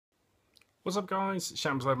What's up, guys?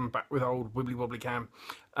 Shambles 11 back with old Wibbly Wobbly Cam.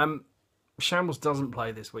 Shambles doesn't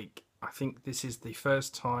play this week. I think this is the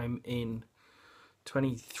first time in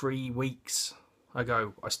 23 weeks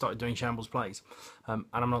ago I started doing Shambles Plays. And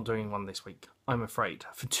I'm not doing one this week, I'm afraid,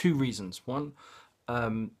 for two reasons. One,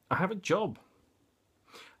 I have a job.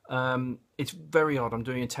 It's very odd. I'm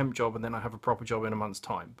doing a temp job and then I have a proper job in a month's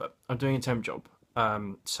time. But I'm doing a temp job.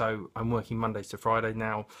 So I'm working Mondays to Friday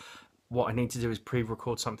now. What I need to do is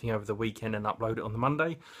pre-record something over the weekend and upload it on the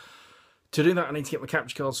Monday. To do that, I need to get my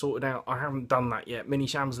capture card sorted out. I haven't done that yet. Mini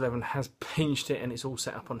Shambles 11 has pinched it and it's all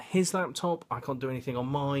set up on his laptop. I can't do anything on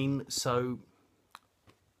mine. So,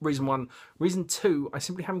 reason one. Reason two, I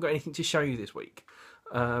simply haven't got anything to show you this week.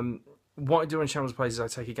 What I do on Shambles Plays is I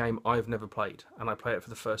take a game I've never played and I play it for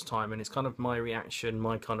the first time, and it's kind of my reaction,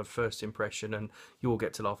 my kind of first impression, and you all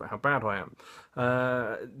get to laugh at how bad I am.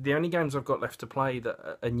 The only games I've got left to play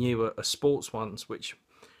that are new are sports ones, which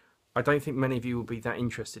I don't think many of you will be that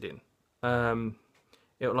interested in.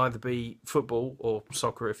 It'll either be football or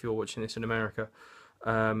soccer if you're watching this in America,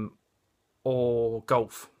 or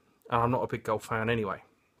golf, and I'm not a big golf fan anyway.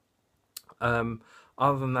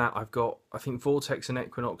 Other than that, I've got, I think, Vortex and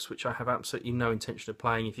Equinox, which I have absolutely no intention of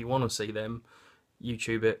playing. If you want to see them,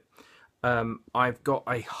 YouTube it. I've got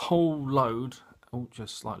a whole load... Oh,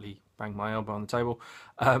 just slightly banged my elbow on the table.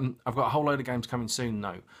 I've got a whole load of games coming soon,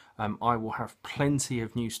 though. I will have plenty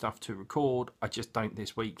of new stuff to record. I just don't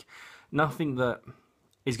this week. Nothing that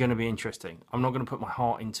is going to be interesting. I'm not going to put my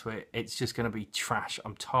heart into it. It's just going to be trash.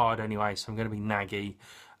 I'm tired anyway, so I'm going to be naggy,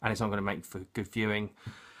 and it's not going to make for good viewing.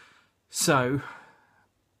 So...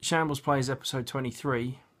 Shambles Plays episode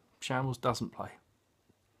 23. Shambles doesn't play.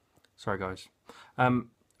 Sorry, guys.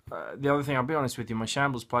 The other thing, I'll be honest with you, my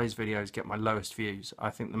Shambles Plays videos get my lowest views. I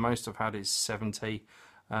think the most I've had is 70,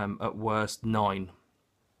 at worst 9.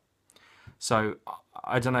 So,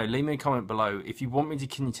 I don't know, leave me a comment below. If you want me to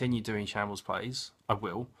continue doing Shambles Plays, I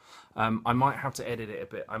will. I might have to edit it a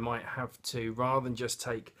bit. I might have to, rather than just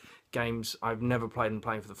take games I've never played and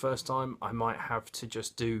playing for the first time, I might have to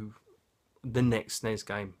just do the next SNES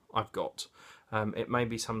game I've got. It may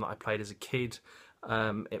be some that I played as a kid.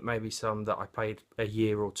 It may be some that I played a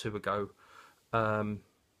year or two ago. So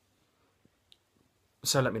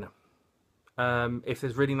let me know. If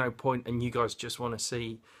there's really no point and you guys just want to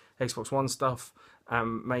see Xbox One stuff,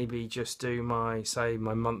 maybe just do my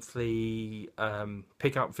monthly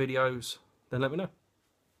pickup videos, then let me know.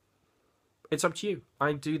 It's up to you.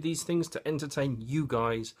 I do these things to entertain you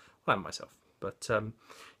guys, well, and myself. But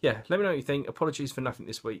yeah, let me know what you think. Apologies for nothing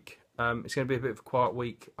this week. It's going to be a bit of a quiet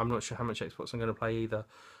week. I'm not sure how much Xbox I'm going to play either.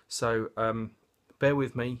 So bear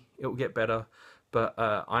with me. It will get better. But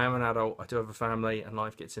I am an adult. I do have a family and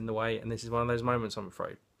life gets in the way. And this is one of those moments, I'm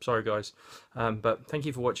afraid. Sorry, guys. But thank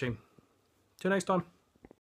you for watching. Till next time.